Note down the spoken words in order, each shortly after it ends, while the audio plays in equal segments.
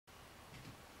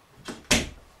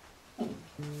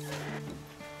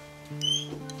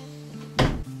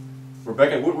We're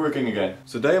back at woodworking again.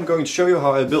 So today I'm going to show you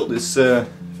how I built this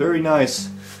very nice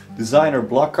designer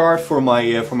block cart for my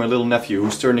little nephew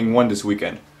who's turning 1 this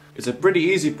weekend. It's a pretty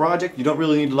easy project, you don't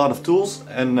really need a lot of tools,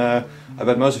 and I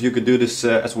bet most of you could do this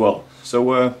as well. So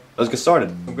let's get started.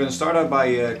 I'm going to start out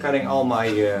by cutting all my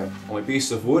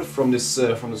pieces of wood from this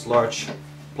large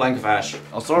plank of ash.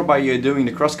 I'll start by doing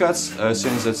the crosscuts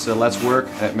since it's less work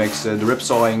and it makes the rip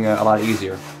sawing a lot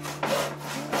easier.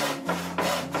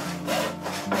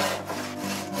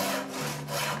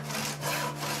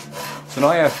 So now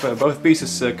I have both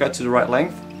pieces cut to the right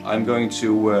length. I'm going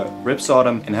to rip saw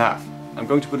them in half. I'm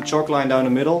going to put a chalk line down the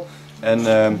middle and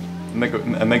make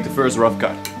the first rough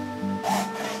cut.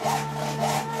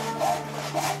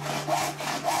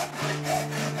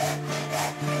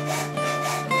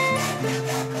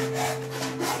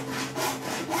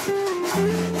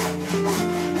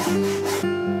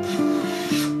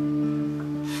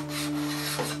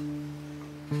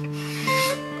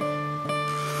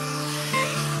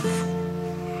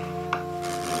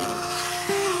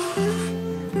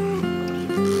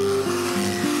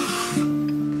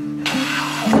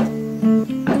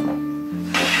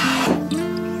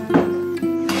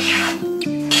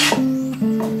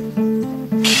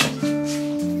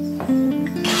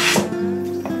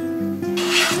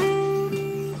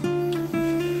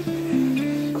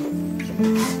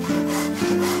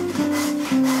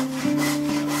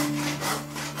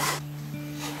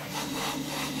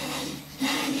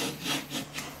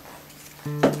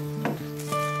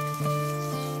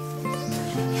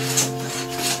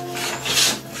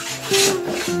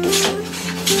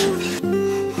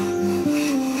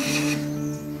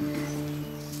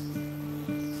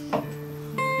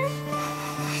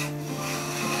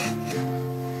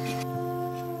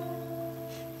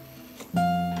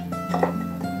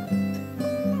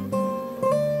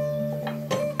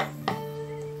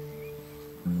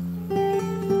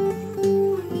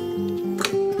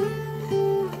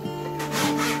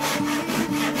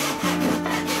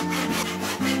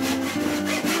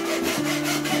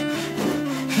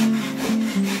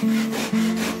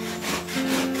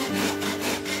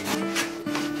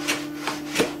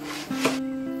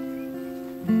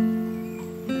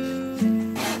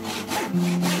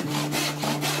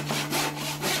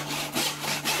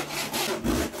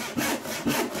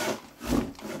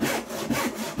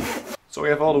 So we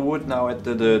have all the wood now at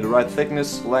the right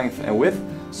thickness, length and width,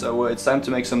 so it's time to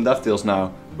make some dovetails now,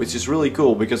 which is really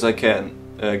cool because I can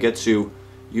get to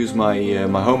use my,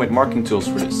 my homemade marking tools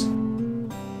for this.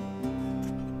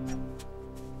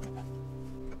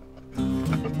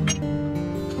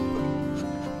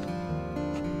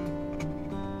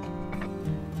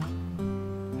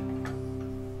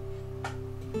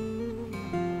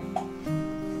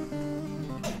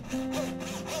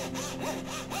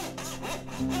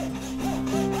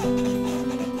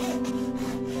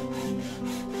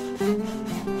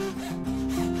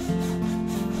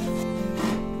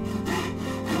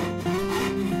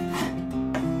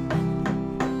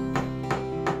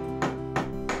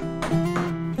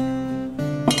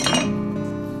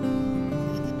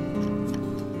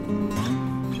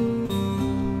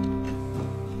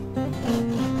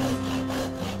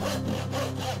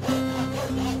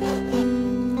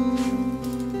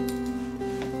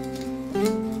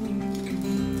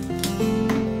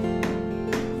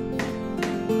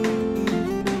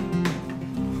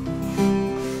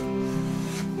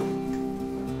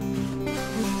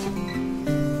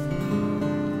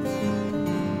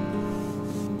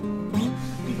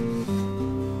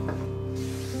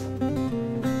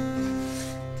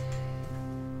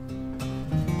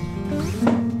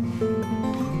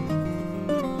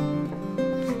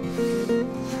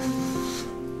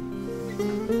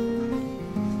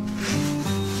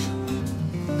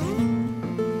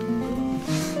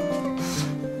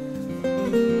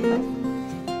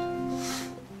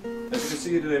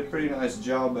 You did a pretty nice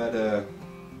job at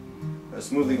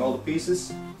smoothing all the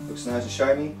pieces. Looks nice and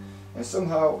shiny, and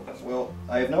somehow, well,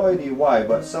 I have no idea why,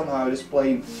 but somehow this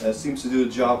plane seems to do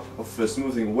the job of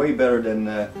smoothing way better than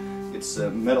its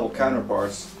metal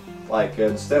counterparts like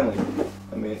the Stanley.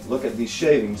 I mean, look at these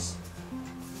shavings.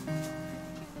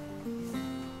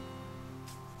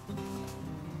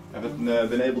 I haven't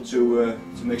been able to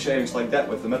make shavings like that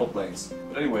with the metal planes.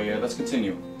 But anyway, let's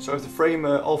continue. So I have the frame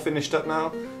all finished up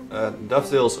now.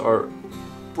 Dovetails are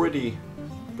pretty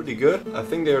good. I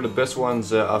think they're the best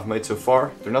ones I've made so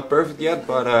far. They're not perfect yet,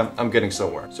 but I'm getting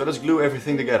somewhere. So let's glue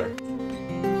everything together.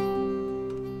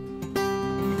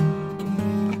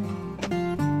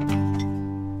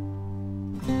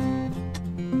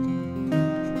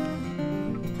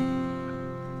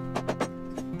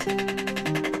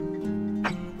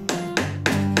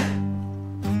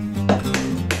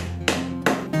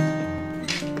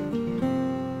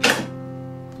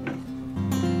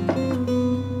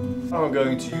 Now I'm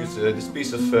going to use this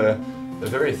piece of a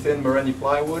very thin Merendi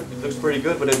plywood. It looks pretty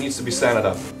good, but it needs to be sanded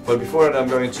up. But before that I'm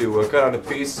going to cut out a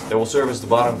piece that will serve as the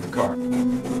bottom of the car.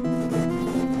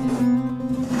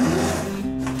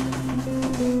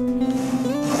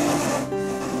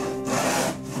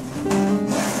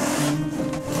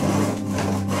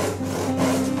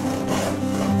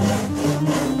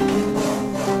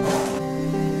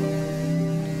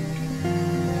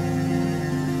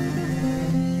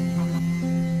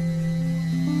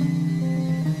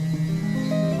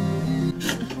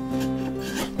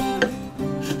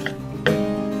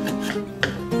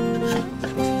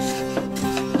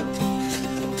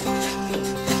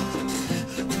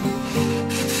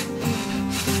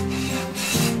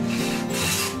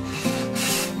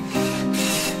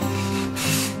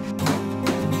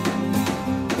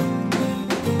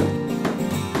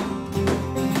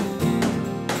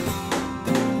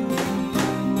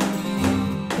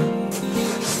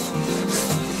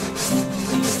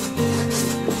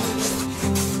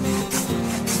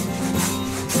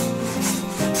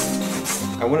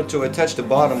 I wanted to attach the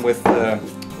bottom with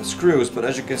screws, but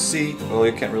as you can see, well,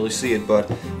 you can't really see it, but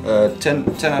 10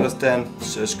 out of 10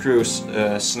 screws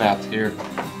snapped here.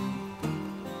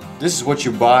 This is what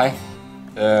you buy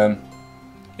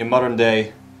in modern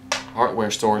day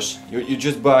hardware stores. You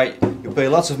just buy, you pay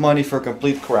lots of money for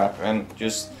complete crap, and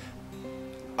just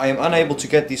I am unable to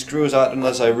get these screws out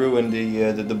unless I ruin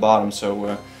the bottom.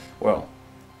 So well,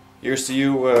 here's to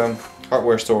you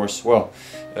hardware stores. Well,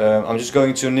 I'm just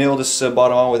going to nail this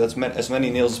bottom on with as many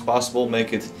nails as possible,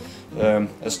 make it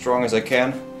as strong as I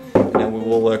can, and then we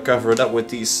will cover it up with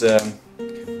these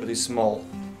small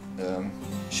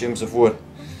shims of wood.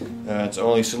 It's the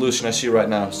only solution I see right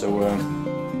now. So.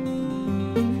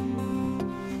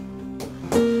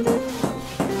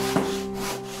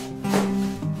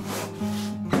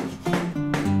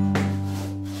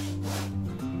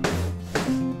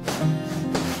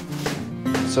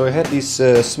 So I had these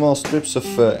small strips of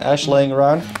ash laying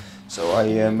around, so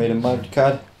I made a mud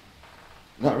cut.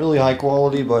 Not really high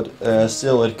quality, but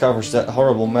still it covers that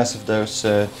horrible mess of those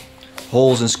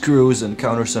holes and screws and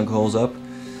countersunk holes up.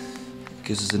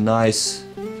 Gives us a nice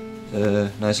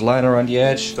line around the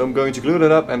edge. So I'm going to glue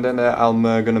that up, and then I'm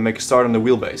going to make a start on the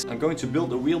wheelbase. I'm going to build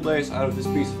the wheelbase out of this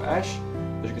piece of ash.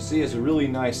 As you can see, it's a really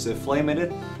nice flame in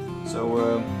it.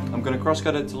 So I'm going to cross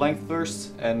cut it to length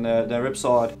first, and then rip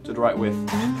saw it to the right width.